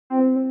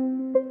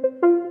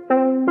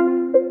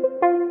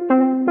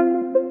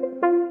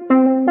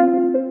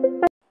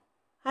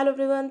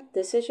everyone,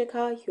 this is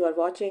Shikha. You are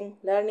watching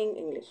Learning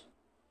English.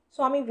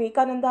 Swami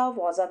Vivekananda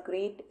was a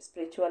great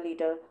spiritual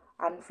leader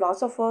and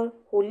philosopher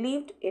who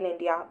lived in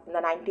India in the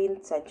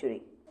 19th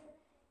century.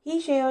 He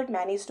shared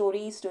many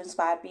stories to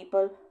inspire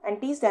people and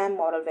teach them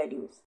moral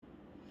values.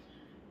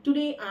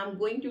 Today I am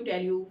going to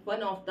tell you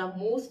one of the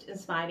most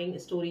inspiring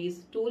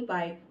stories told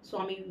by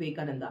Swami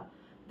Vivekananda.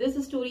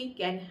 This story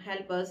can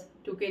help us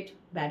to quit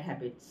bad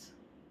habits.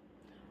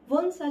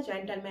 Once a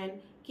gentleman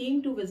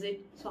came to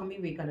visit Swami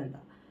Vivekananda.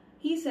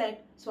 He said,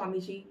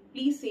 Swamiji,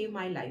 please save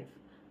my life.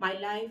 My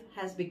life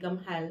has become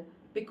hell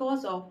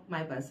because of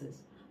my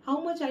vices. How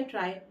much I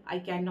try, I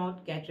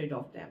cannot get rid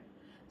of them.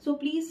 So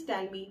please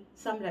tell me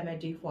some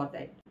remedy for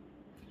that.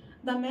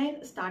 The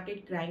man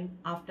started crying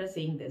after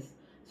saying this.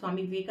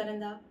 Swami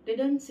Vivekananda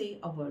didn't say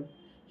a word.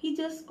 He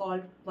just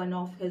called one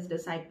of his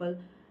disciples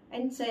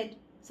and said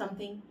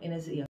something in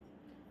his ear.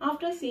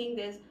 After saying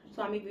this,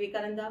 Swami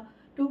Vivekananda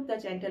took the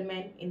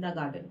gentleman in the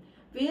garden,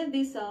 where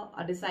they saw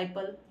a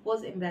disciple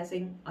was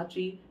embracing a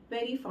tree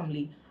very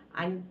firmly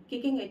and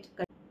kicking it,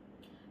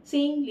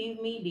 saying,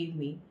 leave me, leave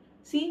me.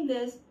 Seeing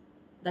this,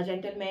 the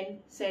gentleman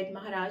said,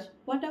 Maharaj,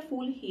 what a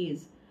fool he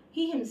is.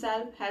 He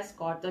himself has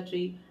caught the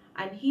tree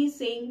and he is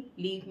saying,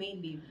 leave me,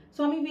 leave me.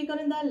 Swami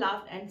Vivekananda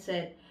laughed and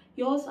said,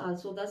 yours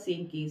also the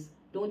same case.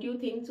 Don't you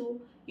think so?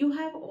 You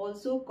have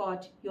also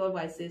caught your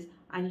vices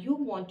and you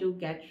want to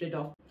get rid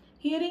of them.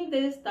 Hearing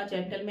this, the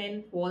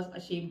gentleman was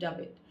ashamed of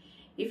it.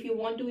 If you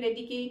want to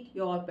eradicate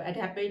your bad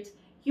habits,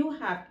 you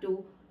have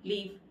to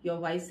leave your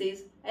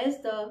vices as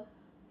the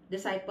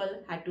disciple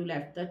had to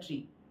leave the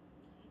tree.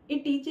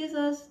 It teaches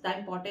us the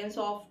importance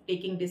of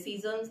taking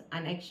decisions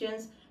and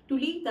actions to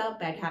leave the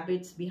bad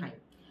habits behind.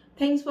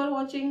 Thanks for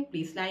watching.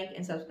 Please like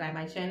and subscribe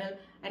my channel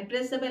and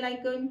press the bell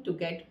icon to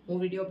get more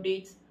video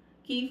updates.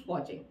 Keep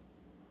watching.